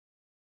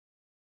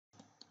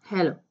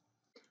Hello,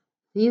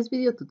 this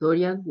video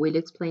tutorial will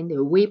explain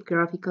the Weap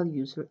graphical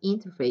user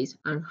interface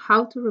and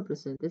how to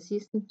represent the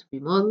system to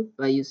be modeled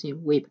by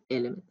using Weap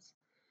elements.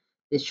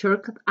 The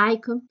shortcut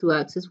icon to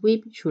access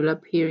Weap should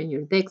appear in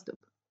your desktop,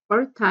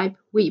 or type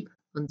Weap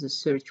on the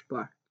search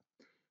bar.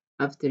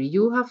 After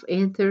you have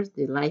entered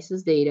the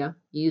license data,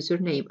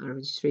 username and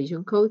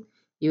registration code,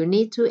 you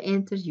need to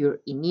enter your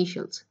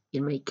initials,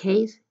 in my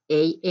case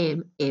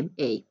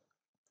AMMA.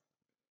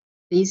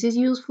 This is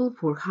useful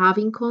for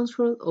having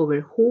control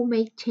over who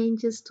makes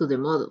changes to the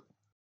model.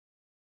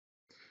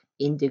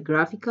 In the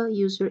graphical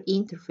user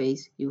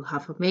interface, you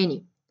have a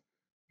menu.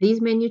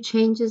 This menu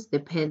changes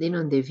depending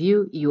on the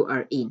view you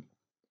are in.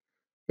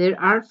 There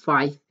are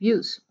 5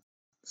 views: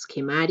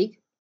 Schematic,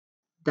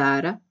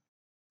 Data,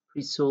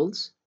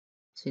 Results,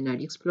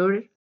 Scenario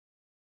Explorer,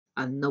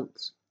 and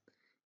Notes.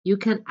 You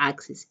can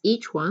access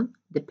each one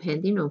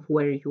depending on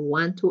where you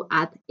want to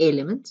add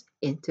elements,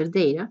 enter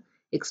data,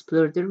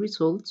 explore the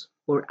results,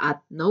 or add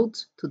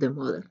notes to the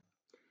model.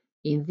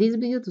 In this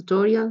video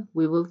tutorial,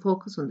 we will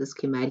focus on the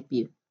schematic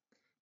view.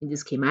 In the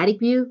schematic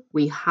view,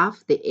 we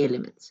have the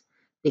elements.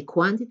 The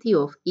quantity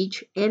of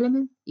each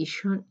element is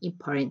shown in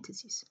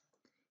parentheses.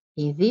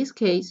 In this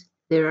case,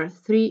 there are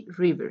 3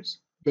 rivers.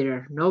 There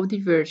are no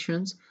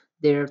diversions.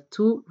 There are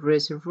 2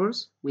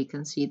 reservoirs. We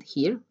can see it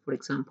here, for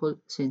example,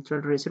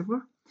 central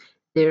reservoir.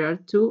 There are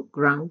 2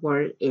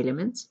 groundwater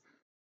elements.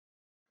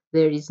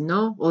 There is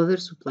no other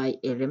supply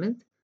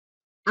element.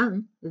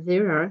 And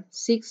there are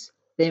 6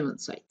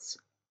 demand sites.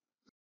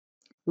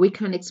 We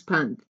can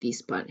expand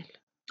this panel.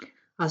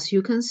 As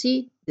you can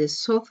see, the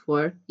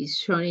software is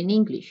shown in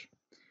English.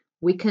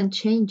 We can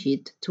change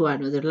it to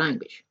another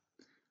language.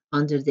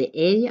 Under the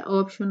Area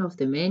option of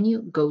the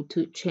menu, go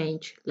to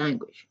Change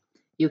Language.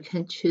 You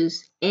can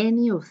choose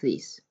any of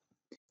these.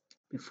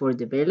 Before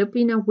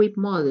developing a Weap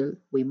model,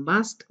 we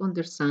must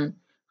understand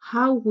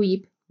how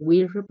Weap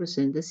will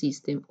represent the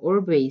system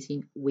or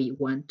basin we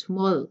want to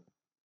model.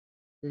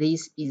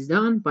 This is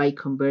done by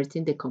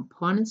converting the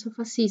components of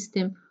a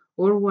system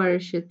or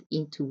watershed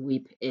into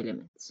Weap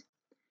elements.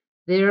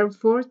 There are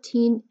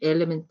 14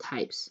 element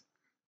types: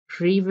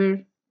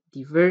 river,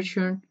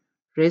 diversion,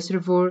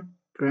 reservoir,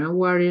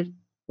 groundwater,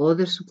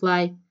 water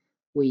supply.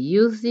 We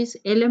use this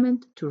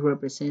element to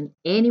represent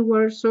any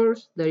water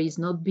source that is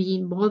not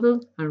being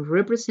modeled and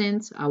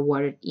represents a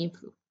water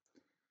inflow.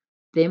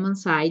 Demand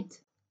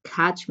site,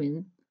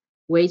 catchment,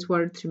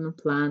 wastewater treatment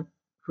plant,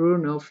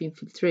 runoff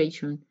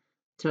infiltration,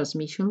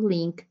 transmission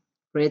link,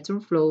 return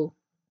flow,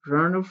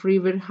 runoff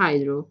river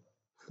hydro,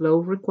 flow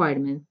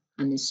requirement,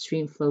 and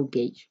stream flow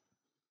gauge.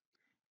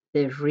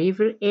 The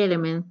river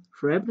element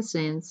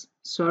represents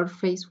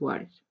surface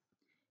water.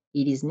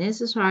 It is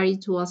necessary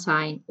to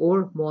assign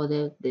or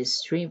model the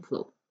stream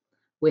flow.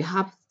 We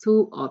have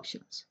 2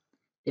 options.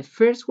 The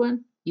first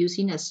one,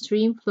 using a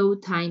stream flow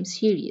time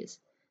series,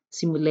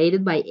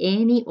 simulated by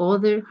any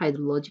other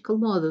hydrological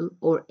model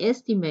or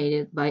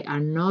estimated by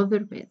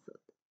another method.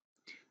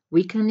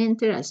 We can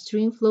enter a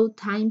stream flow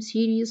time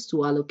series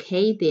to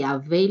allocate the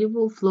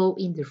available flow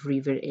in the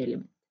river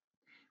element.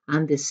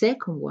 And the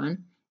second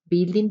one,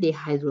 building the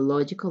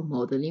hydrological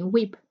model in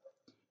Weap.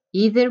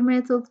 Either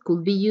method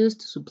could be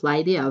used to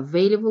supply the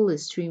available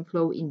stream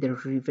flow in the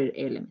river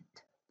element.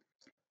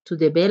 To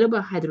develop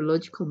a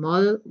hydrological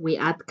model, we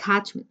add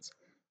catchments.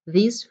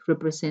 These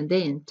represent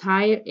the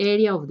entire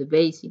area of the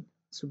basin,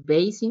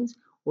 subbasins,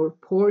 or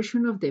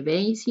portion of the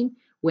basin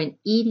when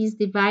it is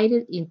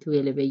divided into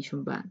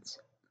elevation bands.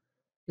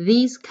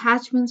 These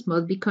catchments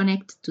must be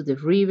connected to the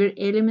river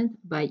element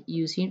by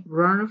using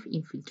runoff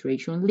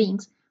infiltration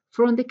links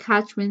from the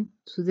catchment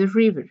to the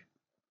river.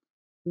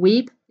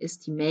 Weap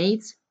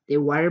estimates the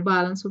water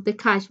balance of the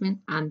catchment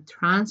and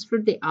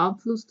transfers the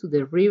outflows to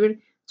the river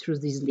through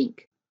this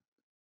link.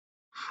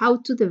 How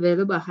to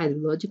develop a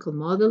hydrological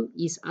model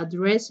is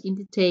addressed in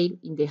detail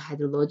in the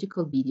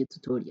hydrological video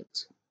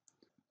tutorials.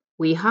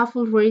 We have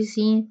already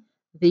seen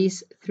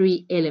these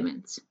 3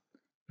 elements: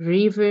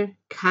 river,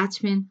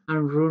 catchment,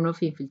 and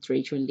runoff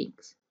infiltration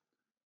links.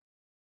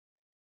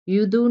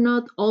 You do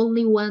not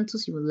only want to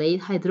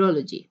simulate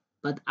hydrology,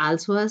 but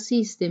also a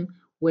system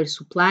where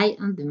supply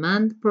and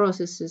demand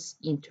processes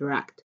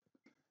interact.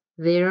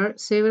 There are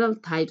several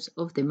types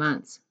of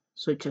demands,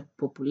 such as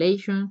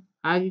population,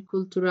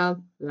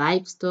 agricultural,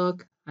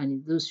 livestock, and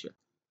industrial.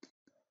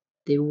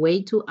 The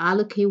way to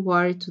allocate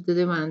water to the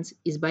demands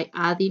is by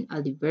adding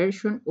a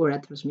diversion or a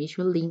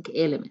transmission link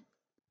element.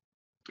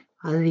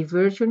 A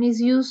diversion is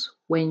used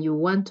when you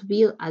want to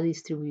build a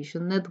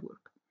distribution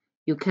network.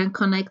 You can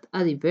connect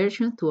a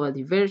diversion to a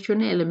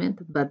diversion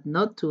element, but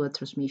not to a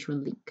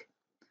transmission link.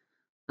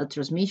 A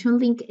transmission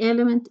link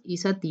element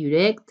is a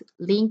direct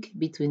link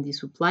between the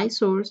supply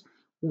source,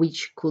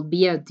 which could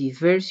be a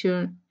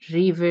diversion,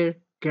 river,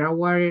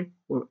 groundwater,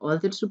 or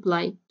other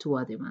supply, to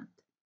a demand.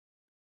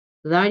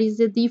 That is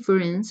the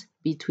difference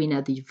between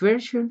a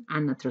diversion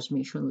and a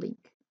transmission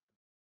link.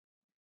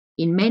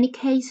 In many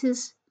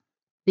cases,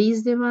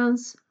 these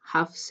demands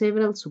have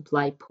several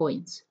supply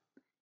points.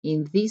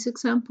 In this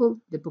example,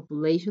 the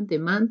population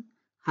demand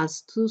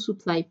has 2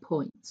 supply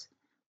points,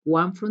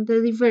 one from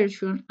the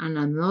diversion and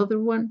another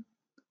one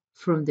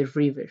from the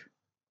river.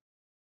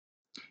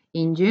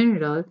 In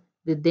general,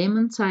 the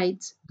demand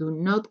sites do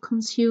not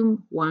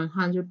consume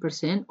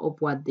 100%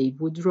 of what they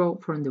would draw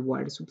from the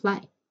water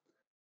supply.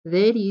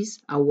 There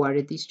is a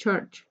water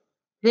discharge.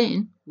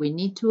 Then we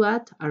need to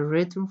add a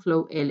return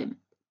flow element.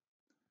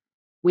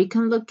 We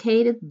can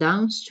locate it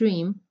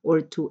downstream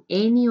or to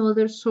any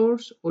other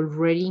source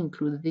already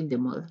included in the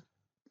model.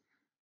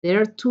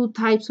 There are two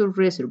types of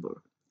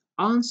reservoir,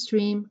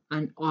 onstream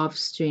and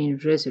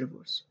offstream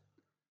reservoirs.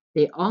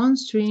 The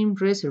onstream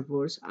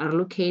reservoirs are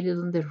located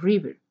on the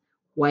river,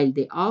 while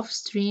the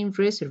offstream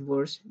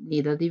reservoirs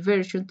need a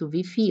diversion to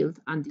be filled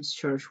and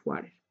discharge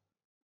water.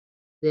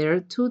 There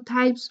are two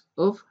types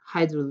of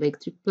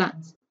hydroelectric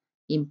plants,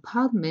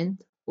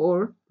 impoundment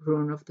or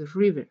run of the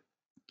river.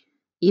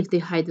 If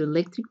the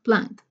hydroelectric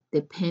plant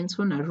depends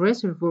on a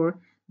reservoir,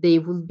 they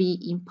will be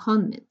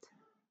impoundment.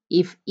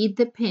 If it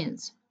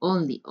depends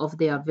only of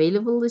the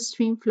available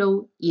stream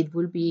flow, it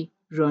will be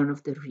run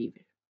of the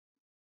river.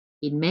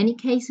 In many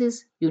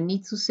cases, you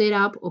need to set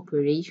up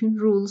operation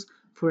rules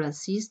for a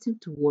system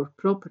to work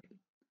properly.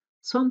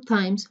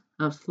 Sometimes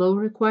a flow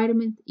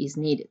requirement is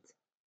needed.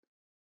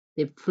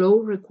 The flow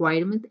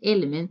requirement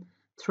element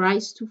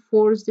tries to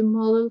force the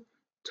model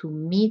to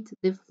meet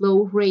the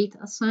flow rate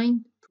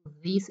assigned to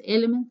this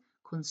element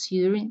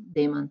considering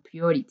demand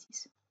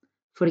priorities.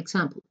 For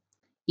example,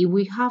 if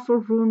we have a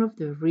run of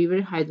the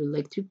river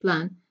hydroelectric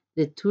plant,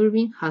 the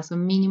turbine has a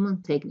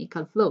minimum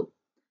technical flow.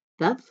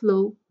 That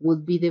flow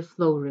would be the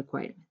flow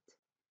requirement.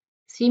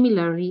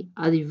 Similarly,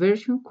 a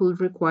diversion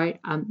could require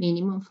a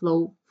minimum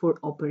flow for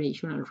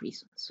operational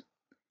reasons.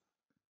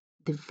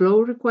 The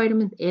flow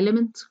requirement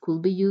elements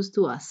could be used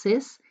to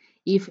assess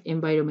if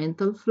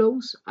environmental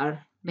flows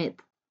are met.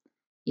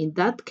 In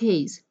that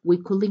case, we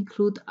could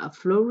include a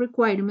flow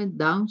requirement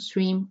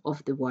downstream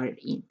of the water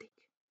intake.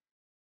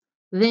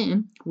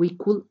 Then we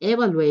could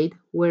evaluate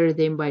whether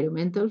the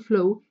environmental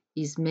flow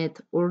is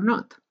met or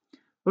not,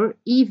 or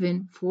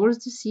even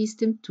force the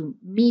system to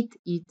meet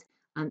it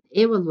and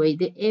evaluate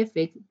the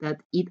effect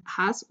that it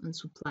has on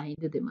supplying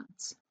the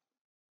demands.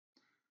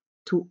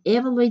 To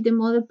evaluate the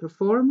model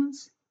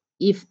performance,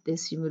 if the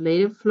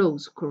simulated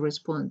flows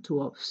correspond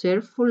to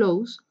observed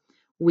flows,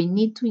 we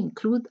need to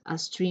include a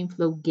stream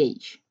flow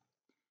gauge.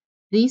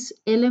 This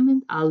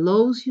element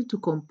allows you to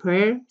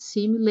compare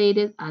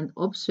simulated and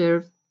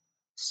observed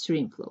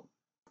stream flow.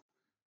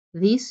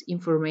 This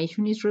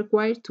information is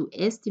required to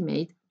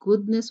estimate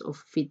goodness of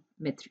fit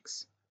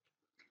metrics.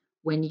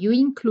 When you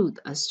include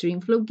a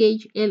streamflow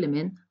gauge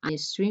element, a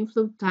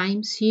streamflow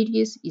time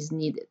series is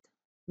needed.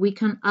 We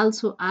can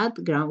also add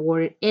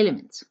groundwater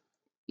elements.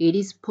 It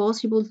is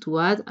possible to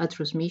add a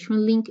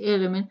transmission link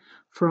element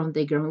from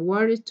the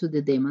groundwater to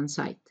the demand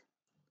site.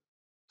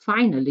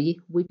 Finally,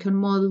 we can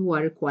model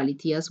water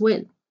quality as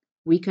well.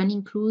 We can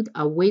include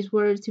a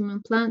wastewater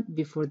treatment plant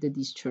before the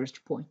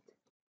discharge point.